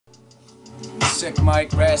Sick Mike,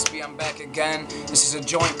 Raspy, I'm back again. This is a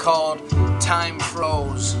joint called Time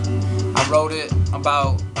Froze. I wrote it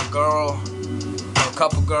about a girl, or a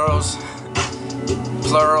couple girls,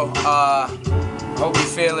 plural. Hope you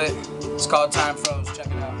feel it. It's called Time Froze. Check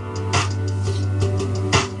it out.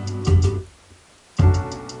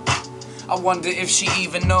 I wonder if she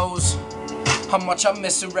even knows how much I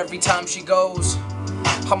miss her every time she goes.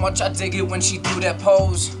 How much I dig it when she do that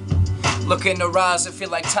pose. Look in her eyes, it feel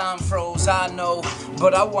like time froze, I know.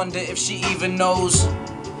 But I wonder if she even knows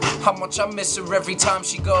how much I miss her every time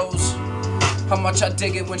she goes. How much I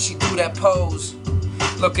dig it when she do that pose.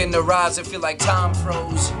 Look in her eyes, it feel like time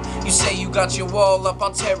froze. You say you got your wall up,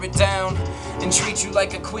 I'll tear it down and treat you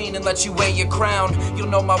like a queen and let you wear your crown. You'll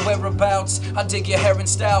know my whereabouts, I dig your hair and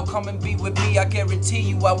style. Come and be with me, I guarantee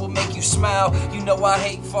you I will make you smile. You know I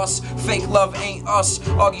hate fuss, fake love ain't us.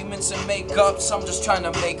 Arguments and makeups, I'm just trying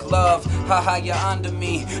to make love. Haha, you're onto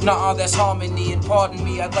me, nah, that's harmony. And pardon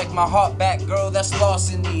me, I'd like my heart back, girl, that's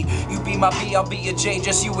larceny. You be my B, I'll be your J,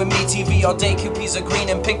 just you and me. TV all day, QP's a green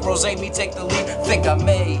and pink rosé, me take the lead, think I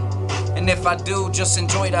may. And if I do, just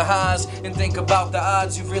enjoy the highs and think about the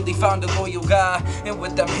odds. You've really found a loyal guy, and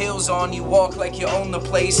with them heels on, you walk like you own the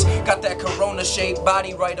place. Got that Corona shaped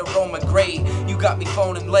body, right, aroma great. You got me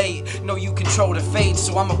phoning late, know you control the fate,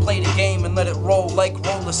 so I'ma play the game and let it roll like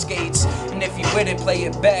roller skates. And if you with it, play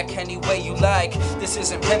it back any way you like. This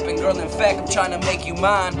isn't pimping, girl, in fact, I'm trying to make you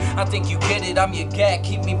mine. I think you get it, I'm your gat,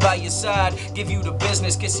 keep me by your side. Give you the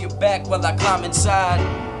business, kiss your back while I climb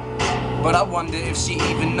inside. But I wonder if she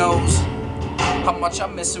even knows how much I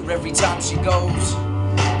miss her every time she goes.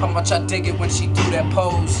 How much I dig it when she do that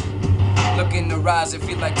pose. Look in her eyes, it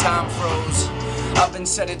feel like time froze. I've been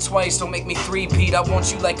said it twice, don't make me three-peat. I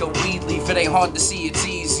want you like a weed leaf, it ain't hard to see, it's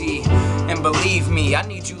easy. And believe me, I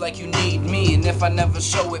need you like you need me. And if I never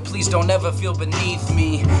show it, please don't ever feel beneath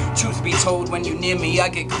me. Truth be told, when you near me, I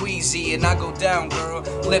get queasy and I go down, girl,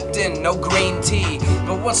 lipped in, no green tea.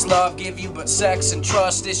 But what's love give you but sex and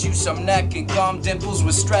trust? Issue some neck and gum dimples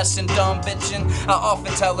with stress and dumb bitchin'. I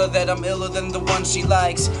often tell her that I'm iller than the one she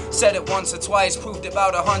likes. Said it once or twice, proved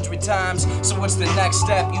about 100 times. So what's the next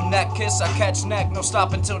step? You neck kiss, I catch neck. No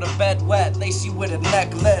stop until the bed wet, lace you with a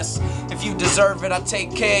necklace. If you deserve it, I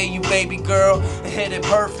take care of you, baby girl, and hit it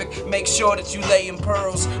perfect. Make sure that you lay in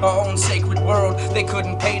pearls, our own sacred world. They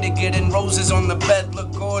couldn't pay to get in. Roses on the bed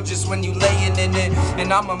look gorgeous when you laying in it,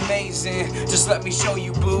 and I'm amazing. Just let me show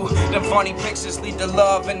you, boo. Them funny pictures lead to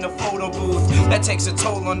love in the photo booth. That takes a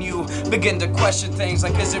toll on you. Begin to question things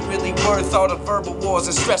like, is it really worth all the verbal wars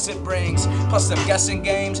and stress it brings? Plus them guessing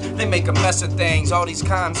games, they make a mess of things. All these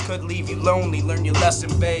cons could leave you lonely. Learn your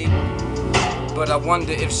lesson, babe. But I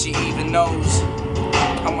wonder if she even knows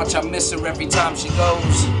how much I miss her every time she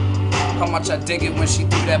goes. How much I dig it when she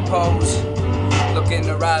do that pose. Look in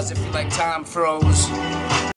her eyes, it feel like time froze.